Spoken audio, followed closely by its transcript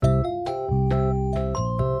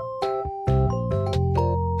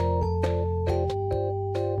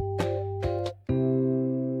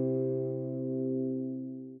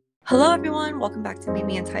Hello, everyone. Welcome back to Meet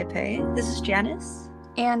Me in Taipei. This is Janice.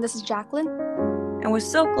 And this is Jacqueline. And we're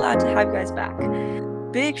so glad to have you guys back.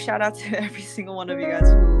 Big shout out to every single one of you guys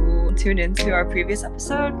who tuned into our previous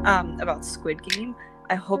episode about Squid Game.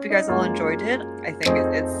 I hope you guys all enjoyed it. I think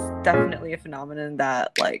it's definitely a phenomenon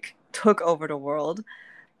that took over the world.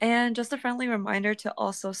 And just a friendly reminder to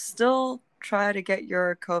also still try to get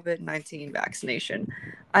your COVID-19 vaccination.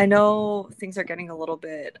 I know things are getting a little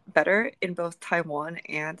bit better in both Taiwan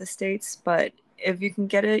and the States, but if you can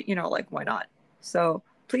get it, why not? So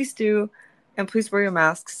please do, and please wear your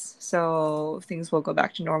masks so things will go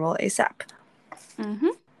back to normal ASAP. Mm-hmm.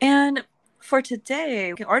 And for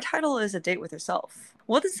today, our title is A Date with Yourself.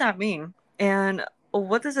 What does that mean? And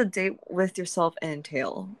what does a date with yourself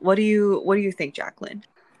entail? What do you think, Jacqueline?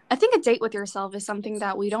 I think a date with yourself is something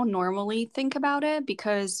that we don't normally think about it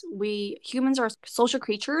because we humans are social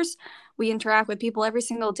creatures. We interact with people every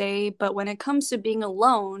single day, but when it comes to being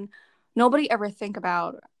alone, nobody ever think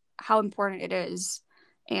about how important it is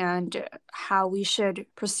and how we should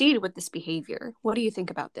proceed with this behavior. What do you think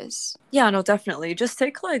about this? Yeah, no, definitely. Just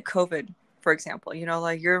take COVID, for example.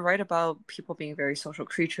 You're right about people being very social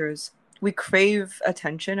creatures. We crave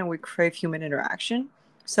attention and we crave human interaction.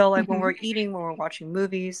 So when we're eating, when we're watching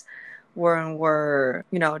movies, when we're,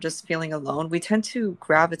 just feeling alone, we tend to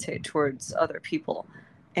gravitate towards other people.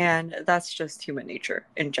 And that's just human nature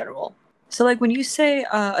in general. So when you say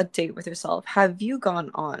a date with yourself, have you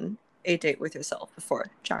gone on a date with yourself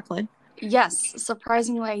before, Jacqueline? Yes,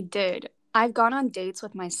 surprisingly, I did. I've gone on dates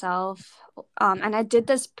with myself, and I did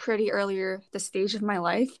this pretty earlier, the stage of my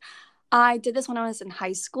life. I did this when I was in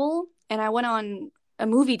high school, and I went on a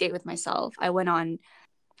movie date with myself. I went on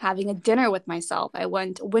having a dinner with myself. I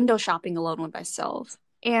went window shopping alone with myself.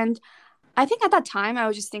 And I think at that time, I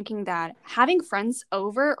was just thinking that having friends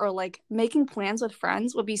over or making plans with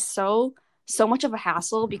friends would be so much of a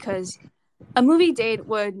hassle because a movie date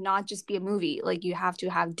would not just be a movie. You have to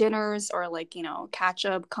have dinners or catch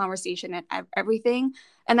up conversation and everything.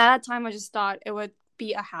 And at that time, I just thought it would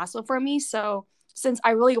be a hassle for me. So since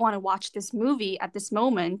I really want to watch this movie at this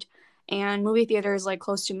moment, and movie theater is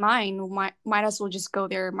close to mine, might as well just go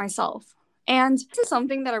there myself. And this is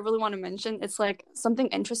something that I really want to mention. It's something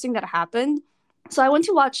interesting that happened. So I went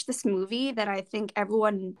to watch this movie that I think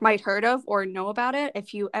everyone might heard of or know about it.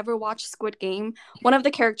 If you ever watched Squid Game, one of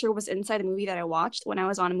the characters was inside the movie that I watched when I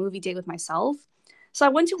was on a movie date with myself. So I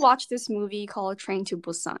went to watch this movie called Train to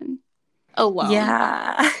Busan alone.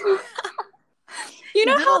 Yeah. You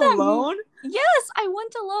know how that alone? Yes, I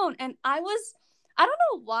went alone, and I don't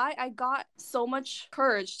know why I got so much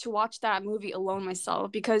courage to watch that movie alone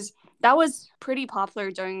myself because that was pretty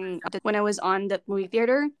popular when I was on the movie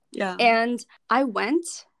theater. Yeah. And I went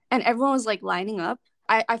and everyone was lining up.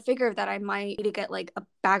 I figured that I might need to get a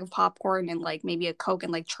bag of popcorn and maybe a Coke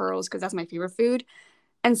and churros because that's my favorite food.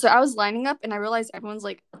 And so I was lining up and I realized everyone's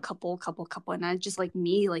a couple, and I just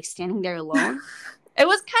me standing there alone. It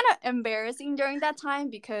was kind of embarrassing during that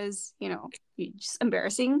time because, just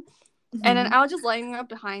embarrassing. Mm-hmm. And then I was just lining up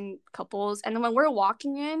behind couples. And then when we're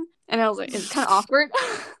walking in, and I was it's kind of awkward.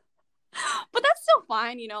 But that's still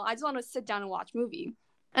fine, I just want to sit down and watch movie.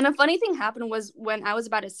 And a funny thing happened was when I was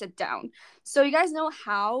about to sit down. So you guys know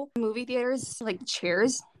how movie theaters,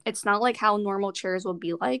 chairs, it's not how normal chairs would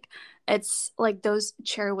be like. It's those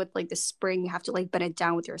chair with the spring, you have to bend it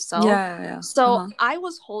down with yourself. Yeah. So I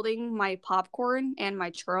was holding my popcorn and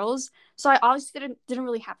my churros. So I obviously didn't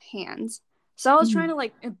really have hands. So I was trying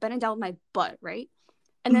to bend it down with my butt, right?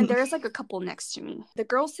 And then there's a couple next to me. The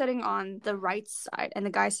girl sitting on the right side and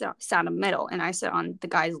the guy sat in the middle, and I sat on the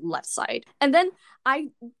guy's left side. And then I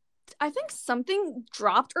think something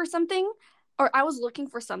dropped or something, or I was looking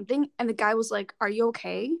for something, and the guy was like, "Are you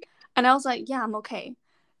okay?" And I was like, "Yeah, I'm okay."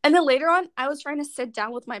 And then later on, I was trying to sit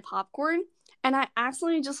down with my popcorn, and I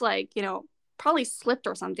accidentally just probably slipped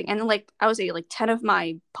or something, and then I would say 10 of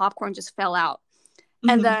my popcorn just fell out.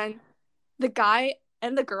 And then the guy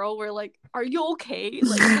and the girl were like, "Are you okay?"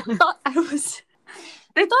 They thought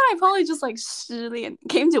I probably just silly and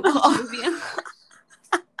came to watch a movie.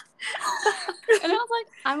 And I was like,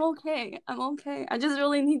 I'm okay. I just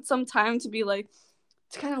really need some time to be to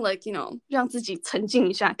kind of 让自己沉浸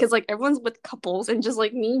一下, because everyone's with couples and just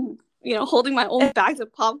me, holding my own bags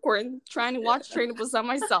of popcorn, trying to watch Train to Busan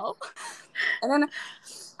myself. And then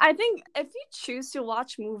I think if you choose to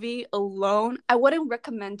watch movie alone, I wouldn't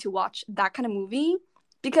recommend to watch that kind of movie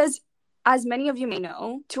because, as many of you may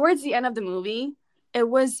know, towards the end of the movie, it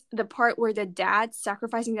was the part where the dad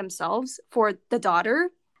sacrificing themselves for the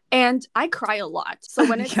daughter, and I cry a lot. So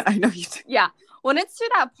when it's yeah, I know you do. Yeah, when it's to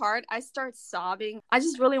that part, I start sobbing. I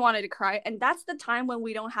just really wanted to cry, and that's the time when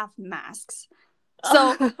we don't have masks.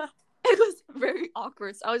 So It was very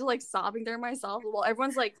awkward. So I was like sobbing there myself while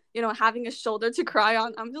everyone's like, you know, having a shoulder to cry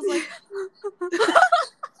on. I'm just like,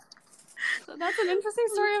 so that's an interesting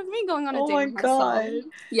story of me going on a Oh date my with myself. god.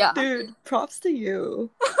 Yeah. Dude, props to you.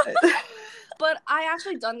 But I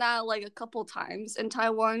actually done that like a couple times in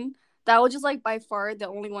Taiwan. That was just like by far the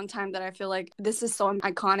only one time that I feel like this is so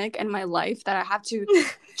iconic in my life that I have to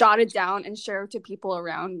jot it down and share it to people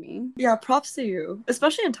around me. Yeah, props to you.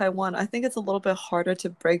 Especially in Taiwan, I think it's a little bit harder to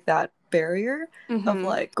break that barrier of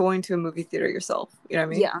like going to a movie theater yourself. You know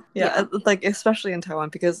what I mean? Yeah. Like especially in Taiwan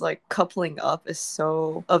because like coupling up is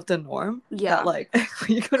so of the norm that like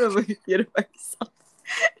when you go to a movie theater by yourself,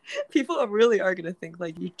 people really are gonna think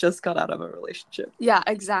like you just got out of a relationship. Yeah,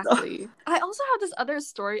 exactly. I also have this other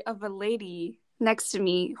story of a lady next to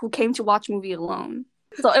me who came to watch movie alone.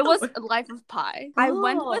 So it was Life of Pi. I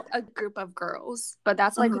went with a group of girls, but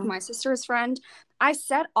that's like with my sister's friend. I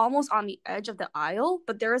sat almost on the edge of the aisle,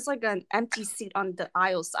 but there was like an empty seat on the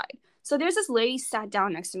aisle side. So there's this lady sat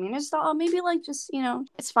down next to me, and I just thought, oh, maybe like just, you know,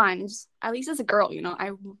 it's fine. It's, at least as a girl, you know,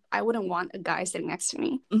 I wouldn't want a guy sitting next to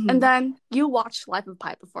me. And then you watched Life of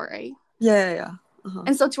Pi before, right? Yeah.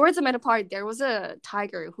 And so towards the middle part, there was a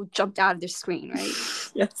tiger who jumped out of the screen, right?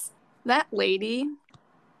 Yes. That lady,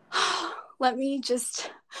 let me just...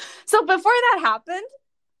 So before that happened,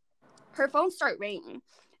 her phone started ringing.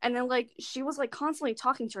 And then, like, she was, like, constantly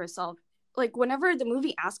talking to herself. Like, whenever the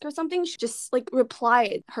movie asked her something, she just, like,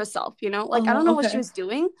 replied herself, you know? Like, I don't know what she was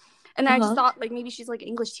doing. And I just thought, like, maybe she's, like, an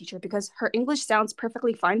English teacher because her English sounds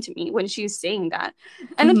perfectly fine to me when she's saying that.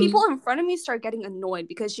 And then people in front of me start getting annoyed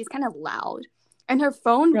because she's kind of loud. And her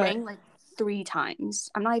phone rang, like, 3 times.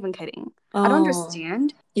 I'm not even kidding. I don't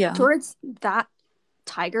understand. Yeah. Towards that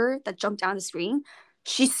tiger that jumped down the screen,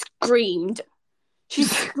 she screamed. She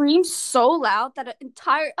screamed so loud that the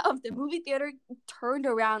entire of the movie theater turned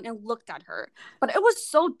around and looked at her. But it was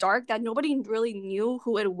so dark that nobody really knew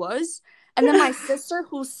who it was. And then my sister,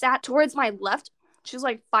 who sat towards my left, she was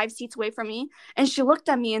like 5 seats away from me, and she looked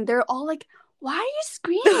at me and they're all like, why are you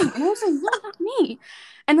screaming? And I was like, no, not me.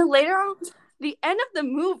 And then later on, the end of the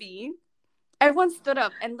movie, everyone stood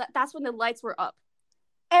up, and that's when the lights were up.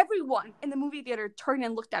 Everyone in the movie theater turned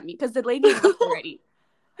and looked at me because the lady left already.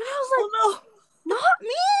 And I was like, oh no. Not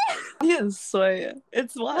me. Yes,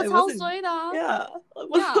 it's why That's how soy da. Yeah.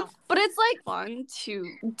 Yeah. But it's like fun to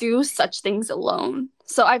do such things alone.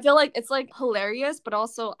 So I feel like it's like hilarious, but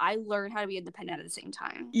also I learned how to be independent at the same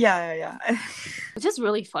time. Yeah. It's just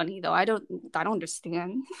really funny though. I don't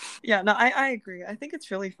understand. Yeah, no, I agree. I think it's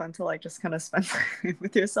really fun to like just kind of spend time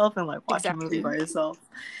with yourself and like watch a movie by yourself.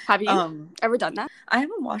 Have you ever done that? I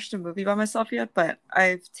haven't watched a movie by myself yet, but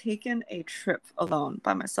I've taken a trip alone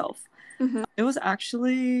by myself. It was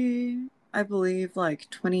actually, I believe, like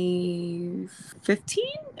 2015,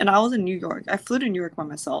 and I was in New York. I flew to New York by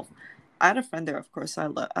myself. I had a friend there, of course,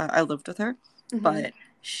 so I lived with her, but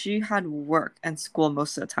she had work and school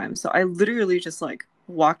most of the time. So I literally just like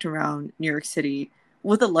walked around New York City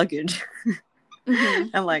with a luggage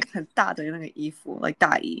and like 很大的那个衣服, like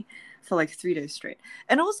大衣, for like 3 days straight.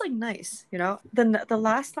 And it was like nice, you know. The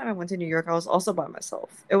last time I went to New York, I was also by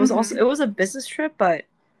myself. It was also, it was a business trip, but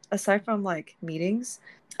aside from like meetings,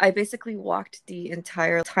 I basically walked the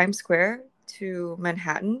entire Times Square to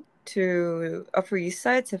Manhattan to Upper East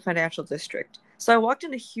Side to Financial District. So I walked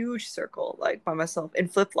in a huge circle like by myself in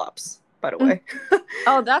flip-flops, by the way.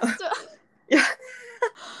 Oh, that's yeah.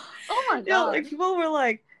 Oh my god. Yeah, like people were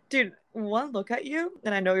like, dude, one look at you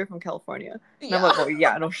and I know you're from California. And I'm like, oh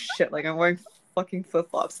yeah, no shit. Like I'm wearing fucking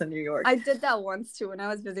flip-flops in New York. I did that once too when I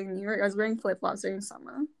was visiting New York. I was wearing flip-flops during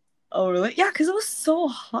summer. Oh really? Yeah, because it was so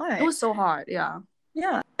hot. It was so hot, yeah.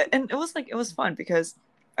 Yeah, and it was fun because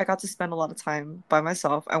I got to spend a lot of time by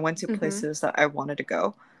myself. I went to places that I wanted to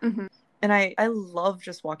go, and I love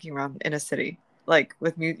just walking around in a city, like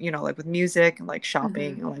with like with music and like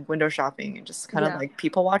shopping and like window shopping and just kind of like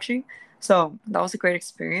people watching. So that was a great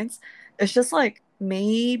experience. It's just like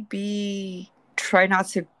maybe try not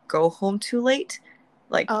to go home too late.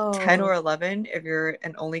 Like 10 or 11 if you're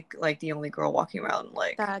the only girl walking around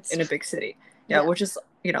like in a big city. Yeah, which is,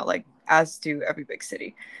 you know, like as do every big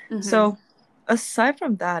city. So aside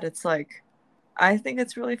from that, it's like I think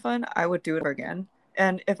it's really fun. I would do it again.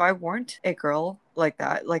 And if I weren't a girl like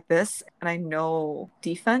that, like this, and I know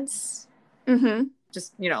defense,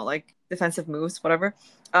 just, you know, like defensive moves, whatever,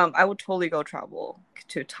 I would totally go travel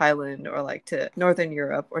to Thailand or like to Northern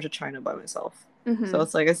Europe or to China by myself. So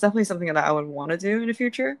it's like it's definitely something that I would want to do in the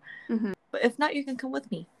future. But if not, you can come with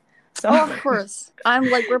me. So of course. I'm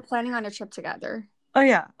like, we're planning on a trip together. Oh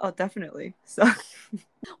yeah, oh definitely. So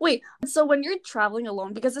wait, so when you're traveling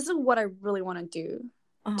alone, because this is what I really want to do,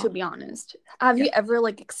 Uh-huh. to be honest. Have Yeah. you ever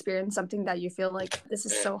like experienced something that you feel like this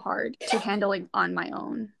is so hard to handle like on my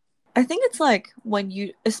own? I think it's like when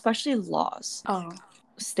you, especially laws, Oh.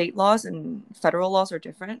 state laws and federal laws are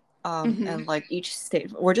different. Mm-hmm. And like each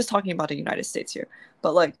state, we're just talking about the United States here,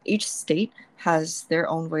 but like each state has their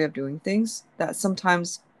own way of doing things that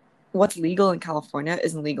sometimes what's legal in California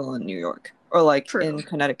isn't legal in New York or like in True.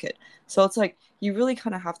 Connecticut. So it's like you really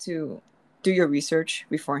kind of have to do your research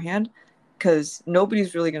beforehand because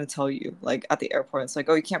nobody's really going to tell you like at the airport. It's like,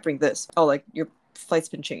 oh, you can't bring this. Oh, like your flight's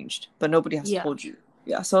been changed, but nobody has Yeah. told you.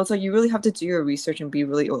 Yeah. So it's like you really have to do your research and be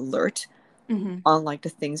really alert Mm-hmm. on like the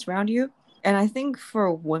things around you. And I think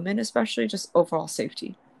for women especially, just overall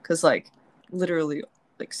safety, because like literally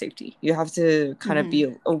like safety, you have to kind of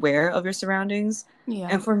Mm-hmm. be aware of your surroundings. Yeah.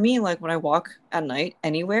 And for me, like when I walk at night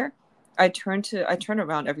anywhere, I turn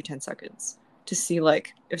around every 10 seconds to see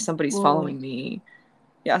like if somebody's Whoa. following me.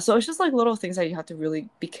 Yeah, so it's just like little things that you have to really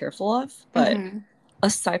be careful of. But Mm-hmm.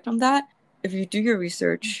 aside from that, if you do your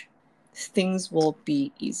research, things will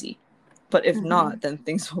be easy. But if Mm-hmm. not, then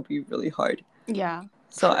things will be really hard. Yeah.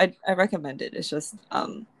 So True. I recommend it. It's just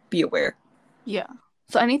be aware. Yeah.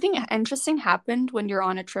 So anything interesting happened when you're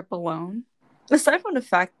on a trip alone? Aside from the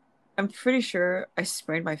fact, I'm pretty sure I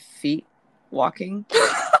sprained my feet walking.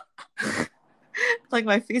 Like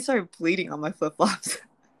my feet started bleeding on my flip flops.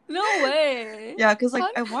 No way. Yeah, because like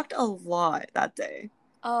How- I walked a lot that day.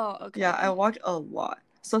 Oh, Yeah, I okay. walked a lot.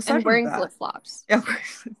 So aside And from wearing that, flip-flops. yeah, wearing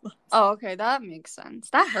flip-flops. Oh, okay, that makes sense.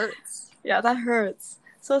 That hurts. Yeah, that hurts.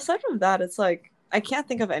 So aside from that, it's like I can't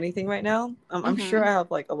think of anything right now. I'm sure Mm-hmm. I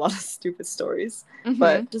have like a lot of stupid stories, Mm-hmm.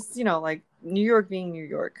 but just like New York being New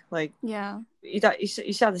York, like Yeah. 一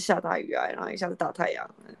下子下大雨啊，然后一下子大太阳.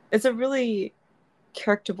 It's a really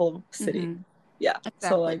characterable city. Mm-hmm. Yeah. So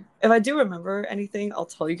Exactly. like if I do remember anything, I'll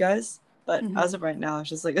tell you guys. But as Mm-hmm. of right now, it's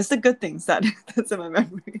just like it's the good things that's in my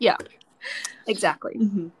memory. Yeah, exactly.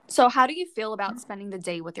 Mm-hmm. So how do you feel about spending the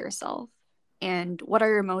day with yourself? And what are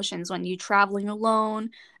your emotions when you're traveling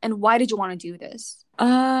alone? And why did you want to do this?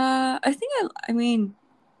 I think I mean,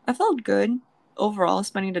 I felt good overall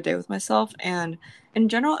spending the day with myself, and in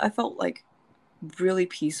general, I felt like really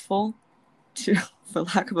peaceful, to for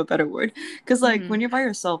lack of a better word, because like Mm-hmm. when you're by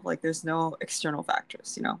yourself, like there's no external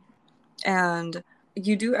factors, and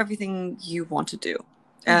you do everything you want to do.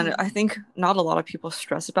 And Mm-hmm. I think not a lot of people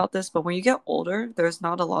stress about this, but when you get older, there's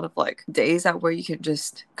not a lot of like days that where you can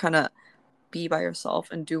just kind of be by yourself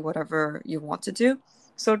and do whatever you want to do.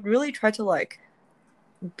 So really try to like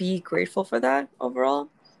be grateful for that overall.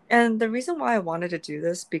 And the reason why I wanted to do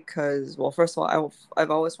this because, well, first of all,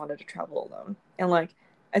 I've always wanted to travel alone. And like,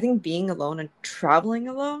 I think being alone and traveling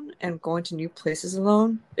alone and going to new places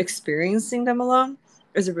alone, experiencing them alone,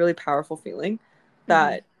 is a really powerful feeling Mm-hmm.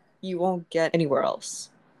 that you won't get anywhere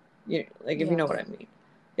else. Like, if you know Yeah. what I mean.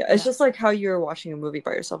 Yeah, it's Yeah. just like how you're watching a movie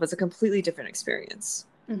by yourself. It's a completely different experience.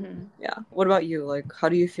 Mm-hmm. Yeah. What about you? Like, how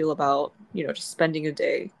do you feel about, just spending a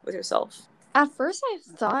day with yourself? At first, I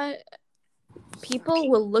thought people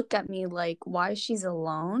will look at me like, why she's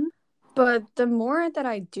alone? But the more that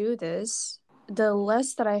I do this, the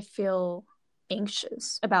less that I feel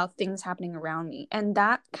anxious about things happening around me. And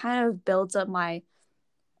that kind of builds up my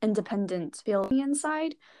independent feeling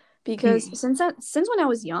inside. Because Mm. since when I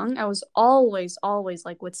was young, I was always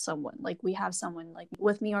like with someone. Like we have someone like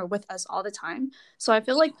with me or with us all the time. So I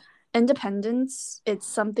feel like independence, it's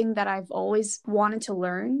something that I've always wanted to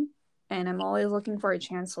learn, and I'm always looking for a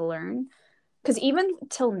chance to learn. Because even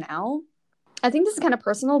till now, I think this is kind of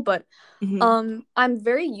personal, but Mm-hmm. I'm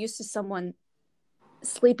very used to someone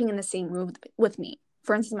sleeping in the same room with me.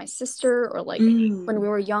 For instance, my sister, or like when we Mm.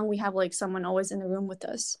 were young, we have like someone always in the room with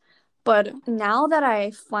us. But now that I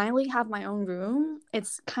finally have my own room,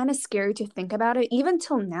 it's kind of scary to think about it. Even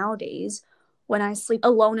till nowadays, when I sleep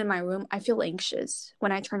alone in my room, I feel anxious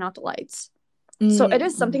when I turn out the lights. So it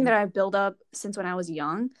is something Mm. that I've built up since when I was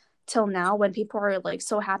young till now, when people are like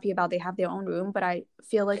so happy about they have their own room, but I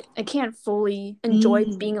feel like I can't fully enjoy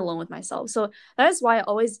Mm. being alone with myself. So that is why I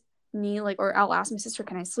always need like, or I'll ask my sister,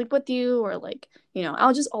 can I sleep with you? Or like,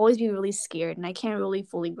 I'll just always be really scared and I can't really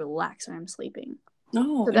fully relax when I'm sleeping.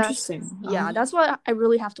 Oh, So interesting. that's what I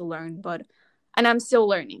really have to learn, and I'm still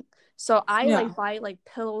learning. So I Yeah. like buy like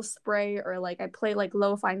pillow spray, or like I play like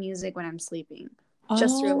lo-fi music when I'm sleeping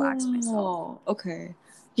just to relax myself. Oh, okay.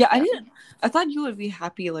 Yeah, Yeah. I thought you would be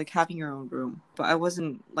happy like having your own room, but I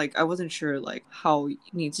wasn't sure like how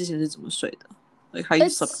你之前是怎么睡的, like how you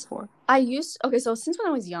slept It's before. okay, so since when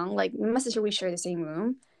I was young, like me and my sister, we share the same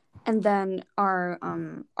room. And then our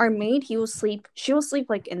maid, she will sleep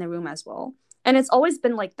like in the room as well. And it's always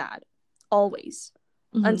been like that. Always.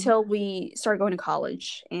 Mm-hmm. Until we started going to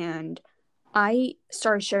college, and I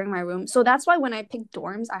started sharing my room. So that's why when I pick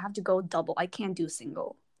dorms, I have to go double. I can't do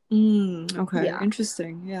single. Okay, Yeah.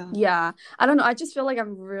 interesting. Yeah. Yeah. I don't know. I just feel like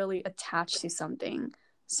I'm really attached to something.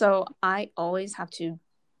 So I always have to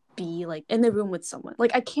be like in the room with someone.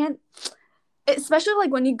 Like I can't, especially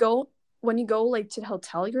like when you go like to the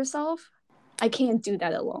hotel yourself, I can't do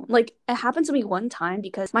that alone. Like it happened to me one time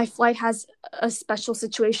because my flight has a special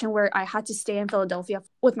situation where I had to stay in Philadelphia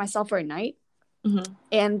with myself for a night, Mm-hmm.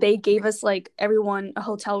 and they gave us like everyone a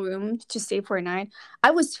hotel room to stay for a night. I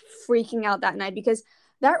was freaking out that night because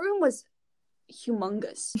that room was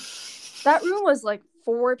humongous. That room was like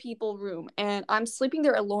 4 people room, and I'm sleeping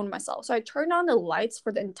there alone myself. So I turned on the lights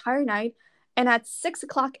for the entire night, and at 6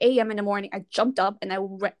 o'clock a.m. in the morning, I jumped up and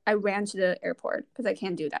I ran to the airport because I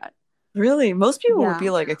can't do that. Really? Most people would Yeah. be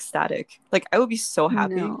like ecstatic. Like I would be so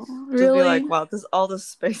happy. No, Just be like, really, wow, there's all this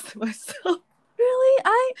space to myself. really.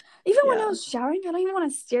 I even when I Yeah. was showering, I don't even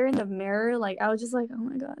want to stare in the mirror. Like I was just like, oh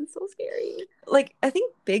my god, it's so scary. Like I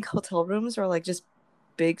think big hotel rooms or like just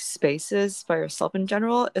big spaces by yourself in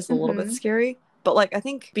general is a little bit Mm-hmm. scary. But like I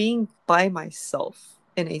think being by myself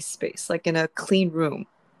in a space, like in a clean room,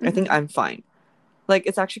 I think Mm-hmm. I'm fine. Like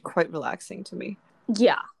it's actually quite relaxing to me.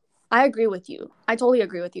 Yeah, I agree with you. I totally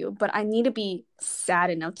agree with you. But I need to be sad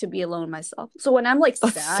enough to be alone myself. So when I'm like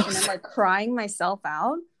That's so sad and I'm like crying myself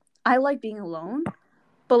out, I like being alone.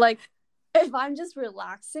 But like if I'm just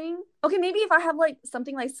relaxing, okay, maybe if I have like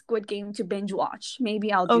something like Squid Game to binge watch,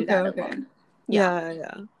 maybe I'll do okay, that okay. alone. Yeah. Yeah,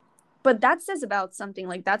 yeah. But that says about something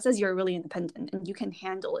like that says you're really independent and you can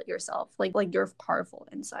handle it yourself. Like you're powerful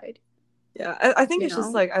inside, Yeah. I think you it's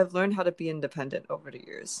just know? like I've learned how to be independent over the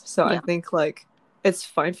years. So I Yeah. think like it's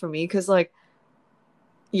fine for me because like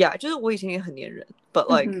yeah, 就是我以前也很粘人, but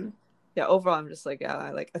like Mm-hmm. yeah, overall I'm just like yeah,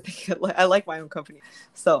 I think I like my own company.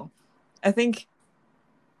 So I think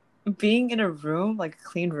being in a room, like a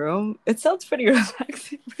clean room, it sounds pretty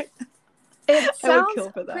relaxing, right? It I would sounds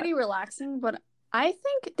kill for that. pretty relaxing, but I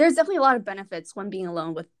think there's definitely a lot of benefits when being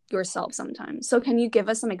alone with yourself sometimes. So can you give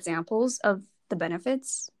us some examples of the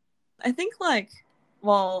benefits? I think like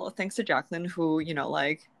well, thanks to Jacqueline who,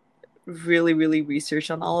 like really, really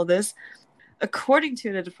researched on all of this. According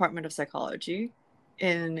to the Department of Psychology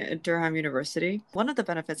in Durham University, one of the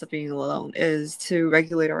benefits of being alone is to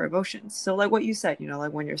regulate our emotions. So, like what you said,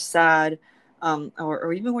 like when you're sad,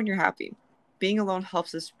 or even when you're happy, being alone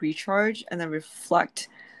helps us recharge and then reflect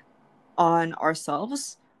on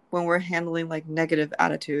ourselves when we're handling like negative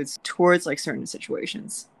attitudes towards like certain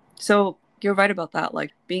situations. So, you're right about that.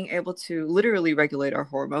 Like being able to literally regulate our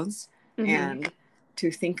hormones Mm-hmm. and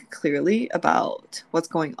to think clearly about what's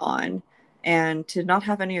going on and to not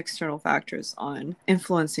have any external factors on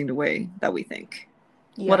influencing the way that we think.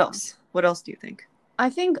 What Yeah. else? What else do you think? I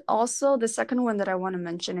think also the second one that I want to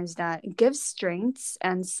mention is that it gives strengths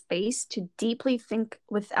and space to deeply think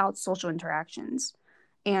without social interactions.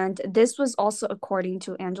 And this was also according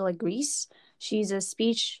to Angela Grease. She's a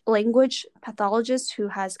speech language pathologist who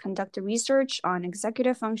has conducted research on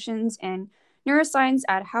executive functions and neuroscience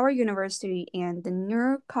at Howard University and the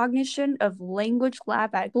neurocognition of language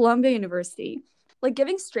lab at Columbia University. Like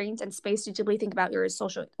giving strength and space to deeply think about your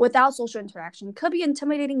social without social interaction could be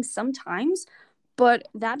intimidating sometimes, but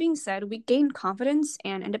that being said, we gain confidence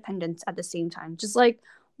and independence at the same time. Just like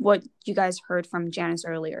what you guys heard from Janice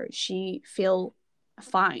earlier, she feel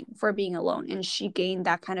fine for being alone, and she gained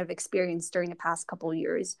that kind of experience during the past couple of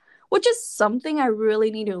years, which is something I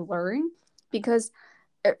really need to learn because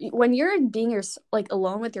when you're being like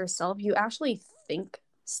alone with yourself, you actually think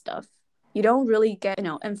stuff. You don't really get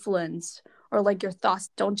influenced, or like your thoughts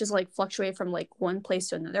don't just like fluctuate from like one place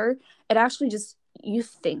to another. It actually just you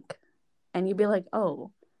think and you'd be like,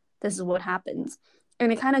 oh, this is what happens.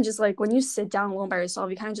 And it kind of just like when you sit down alone by yourself,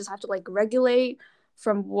 you kind of just have to like regulate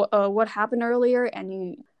from what happened earlier.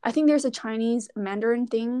 And I think there's a Chinese Mandarin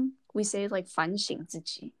thing we say like 反省自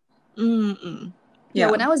己. Mm-mm. Yeah,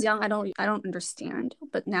 Yeah. when I was young, I don't understand,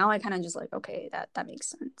 but now I kind of just like, okay, that makes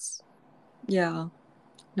sense. Yeah.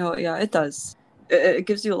 No, yeah, it does. It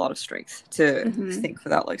gives you a lot of strength to Mm-hmm. think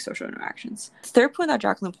without like social interactions. The third point that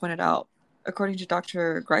Jacqueline pointed out, according to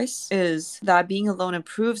Dr. Grice, is that being alone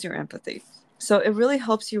improves your empathy. So it really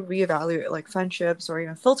helps you reevaluate like friendships or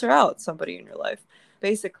even filter out somebody in your life.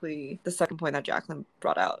 Basically, the second point that Jacqueline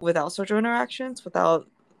brought out, without social interactions, without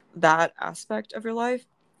that aspect of your life,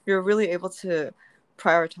 you're really able to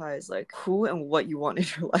prioritize like who and what you want in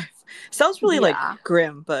your life. Sounds really like Yeah.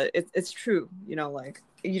 grim, but it's true. Like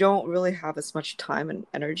you don't really have as much time and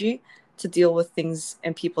energy to deal with things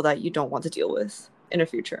and people that you don't want to deal with in the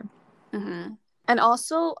future. Mm-hmm. And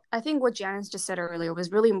also, I think what Janice just said earlier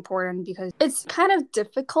was really important because it's kind of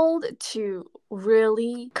difficult to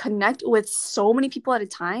really connect with so many people at a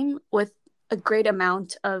time with a great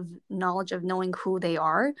amount of knowledge of knowing who they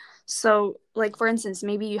are. So, like, for instance,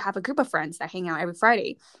 maybe you have a group of friends that hang out every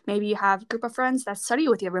Friday. Maybe you have a group of friends that study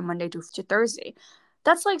with you every Monday to Thursday.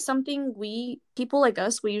 That's like something people like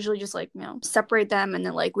us, we usually just like, separate them and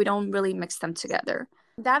then like we don't really mix them together.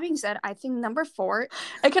 That being said, I think number 4,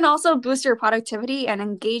 it can also boost your productivity and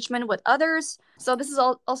engagement with others. So this is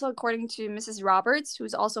also according to Mrs. Roberts,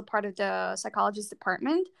 who's also part of the psychologist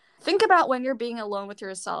department. Think about when you're being alone with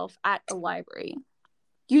yourself at a library.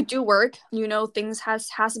 You do work, things has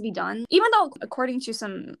to be done. Even though according to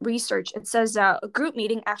some research, it says that a group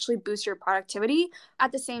meeting actually boosts your productivity.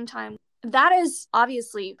 At the same time, that is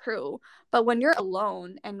obviously true. But when you're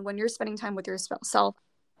alone and when you're spending time with yourself,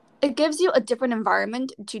 it gives you a different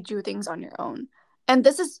environment to do things on your own. And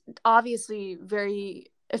this is obviously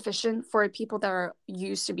very efficient for people that are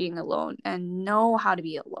used to being alone and know how to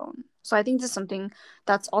be alone. So I think this is something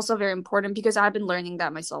that's also very important because I've been learning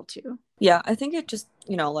that myself too. Yeah, I think it just,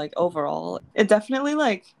 like overall, it definitely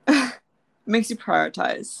like makes you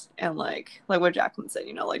prioritize and like what Jacqueline said,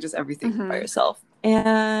 like just everything by yourself.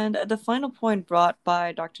 And the final point brought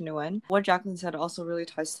by Dr. Nguyen, what Jacqueline said also really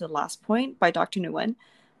ties to the last point by Dr. Nguyen.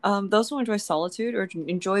 Those who enjoy solitude or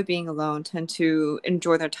enjoy being alone tend to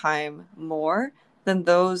enjoy their time more than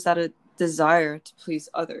those that desire to please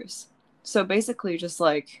others. So basically, just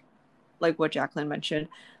like what Jacqueline mentioned,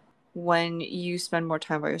 when you spend more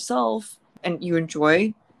time by yourself and you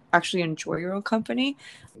actually enjoy your own company,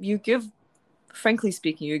 frankly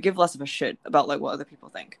speaking, you give less of a shit about like what other people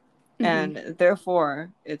think. And therefore,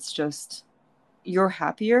 it's just you're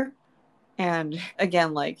happier. And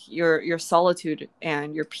again, like your solitude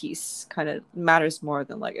and your peace kind of matters more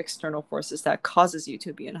than like external forces that causes you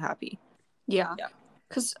to be unhappy. Yeah.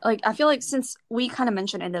 Because like I feel like since we kind of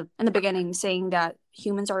mentioned in the beginning saying that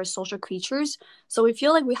humans are social creatures, so we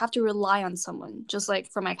feel like we have to rely on someone. Just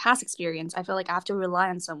like from my past experience, I feel like I have to rely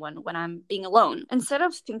on someone when I'm being alone. Instead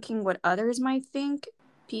of thinking what others might think,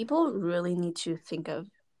 people really need to think of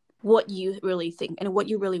what you really think and what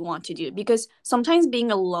you really want to do. Because sometimes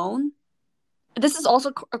being alone, this is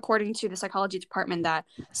also according to the psychology department, that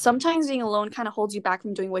sometimes being alone kind of holds you back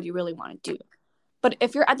from doing what you really want to do. But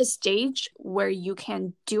if you're at the stage where you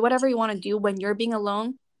can do whatever you want to do when you're being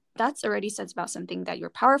alone, that's already says about something that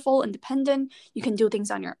you're powerful, independent, you can do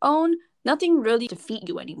things on your own. Nothing really defeat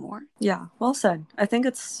you anymore. Yeah, well said. I think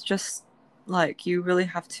it's just like you really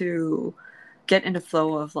have to get in the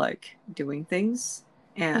flow of like doing things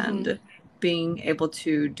and being able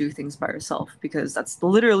to do things by yourself, because that's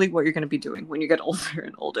literally what you're going to be doing when you get older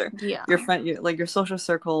and older. Yeah. Your social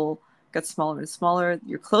circle gets smaller and smaller.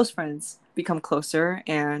 Your close friends become closer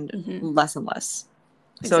and less.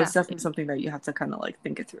 So It's definitely something that you have to kind of like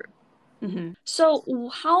think it through. So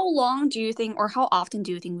how long do you think, or how often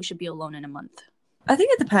do you think we should be alone in a month? I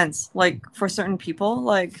think it depends. Like for certain people,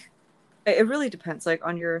 like it really depends, like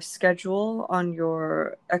on your schedule, on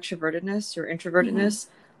your extrovertedness, your introvertedness.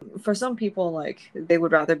 For some people, like they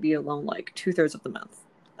would rather be alone like 2/3 of the month.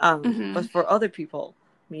 But for other people,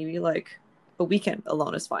 maybe like a weekend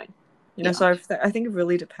alone is fine. So I think it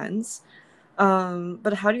really depends.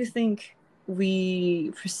 But how do you think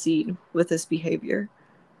we proceed with this behavior?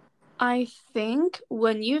 I think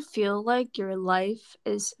when you feel like your life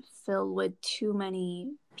is filled with too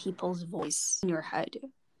many people's voice in your head,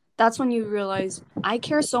 that's when you realize I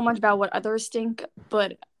care so much about what others think,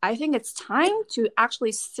 but I think it's time to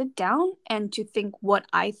actually sit down and to think what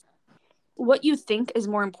you think is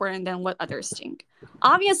more important than what others think.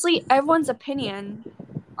 Obviously, everyone's opinion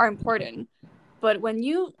are important, but when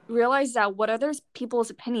you realize that what other people's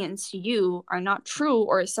opinions to you are not true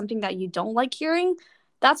or something that you don't like hearing,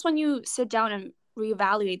 that's when you sit down and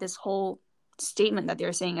reevaluate this whole statement that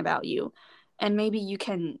they're saying about you. And maybe you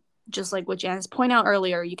can, just like what Janice pointed out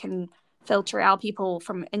earlier, you can filter out people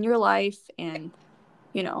from in your life and,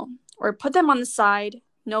 or put them on the side,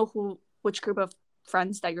 know which group of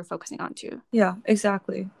friends that you're focusing on to. Yeah,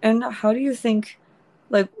 exactly. And how do you think,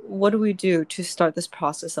 like, what do we do to start this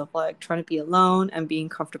process of like trying to be alone and being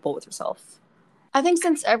comfortable with yourself? I think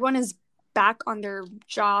since everyone is back on their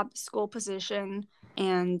job, school position,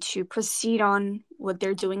 and to proceed on what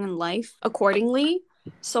they're doing in life accordingly.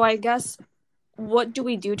 So I guess what do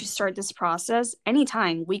we do to start this process?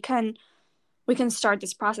 Anytime we can start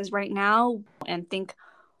this process right now and think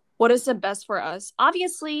what is the best for us.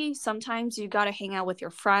 Obviously, sometimes you got to hang out with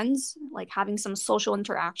your friends, like having some social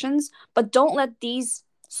interactions, but don't let these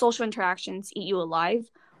social interactions eat you alive.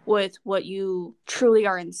 with what you truly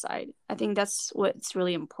are inside. I think that's what's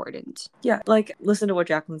really important. Yeah, like listen to what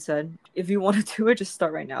Jacqueline said. If you want to do it, just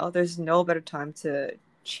start right now. There's no better time to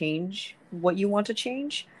change what you want to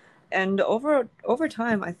change. And over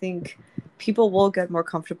time, I think people will get more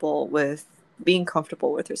comfortable with being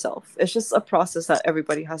comfortable with yourself. It's just a process that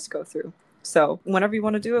everybody has to go through. So whenever you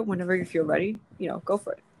want to do it, whenever you feel ready, go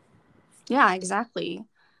for it. Yeah, exactly.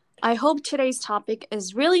 I hope today's topic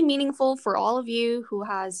is really meaningful for all of you who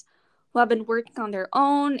have been working on their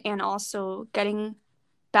own and also getting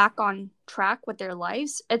back on track with their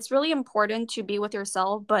lives. It's really important to be with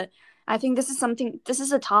yourself, but I think this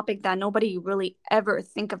is a topic that nobody really ever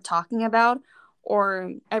think of talking about,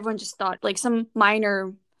 or everyone just thought like some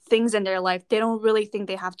minor things in their life. They don't really think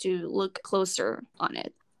they have to look closer on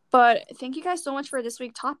it. But thank you guys so much for this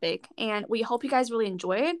week's topic, and we hope you guys really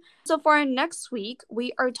enjoy it. So for our next week,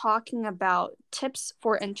 we are talking about tips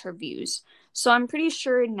for interviews. So I'm pretty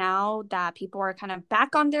sure now that people are kind of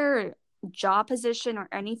back on their job position or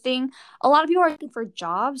anything, a lot of people are looking for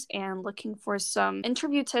jobs and looking for some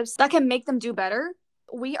interview tips that can make them do better.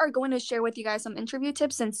 We are going to share with you guys some interview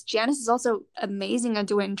tips since Janice is also amazing at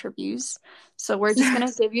doing interviews. So we're just going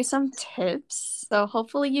to give you some tips. So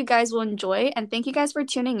hopefully you guys will enjoy, and thank you guys for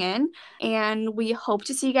tuning in. And we hope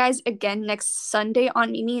to see you guys again next Sunday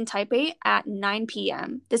on Mimi in Taipei at 9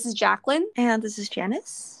 p.m. This is Jacqueline. And this is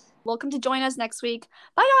Janice. Welcome to join us next week.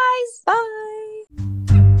 Bye, guys. Bye.